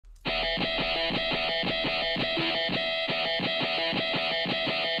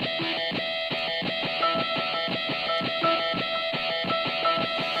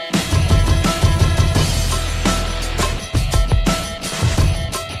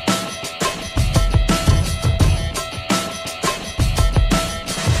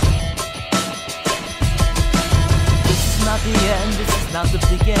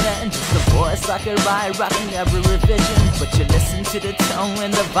like a riot, rocking every revision. But you listen to the tone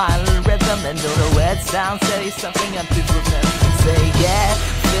and the violent rhythm, and though the word sounds say something empty with them. Say yeah,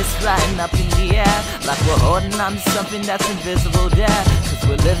 fists flying up in the air, like we're holding on to something that's invisible there. Cause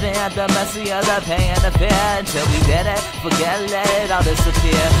we're living at the mercy of the pain and the fear. Until we did it, forget, let it all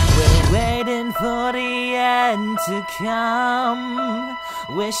disappear. We're waiting for the end to come,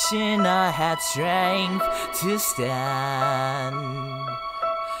 wishing I had strength to stand.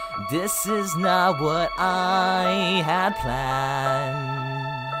 This is not what I had planned.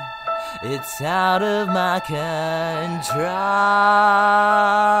 It's out of my control.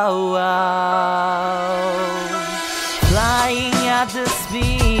 Flying at the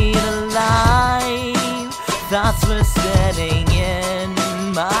speed of light, thoughts were setting in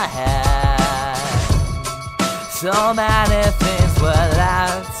my head. So many things were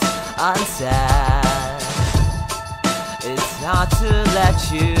left unsaid. It's hard to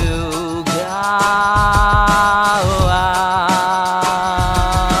let you go.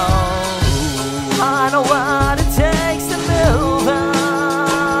 I know what it takes to move on.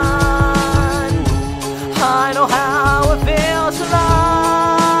 I know how it feels to lie.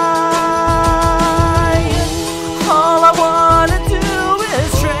 All I wanna do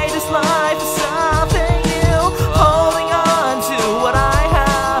is trade this life for something new, holding on to what I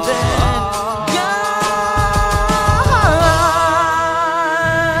haven't got.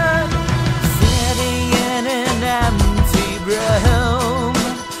 Sitting in an empty room,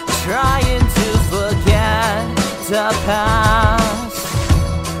 trying to forget the past.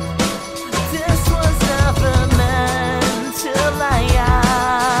 This was never meant to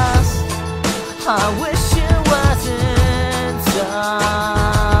last. I wish it wasn't so.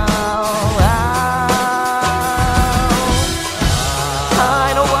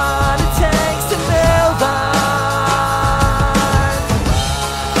 I know what it takes to move on.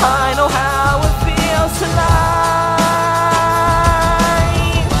 I know how it feels to lie.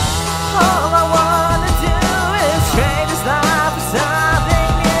 All I wanna do is trade this life for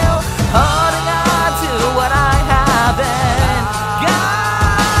something new, holding on to what I haven't got.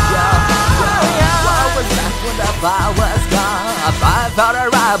 What was left when the fire was gone? I thought I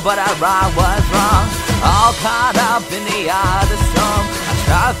right, but I was wrong. All caught up in the eye of the storm. I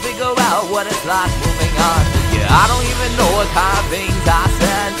try to figure out what it's like moving on. Yeah, I don't even know what kind of things I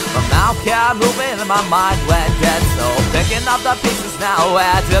said. My mouth kept moving and my mind went dead. So picking up the pieces now,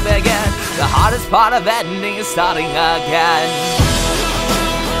 where to begin? The hardest part of ending is starting again.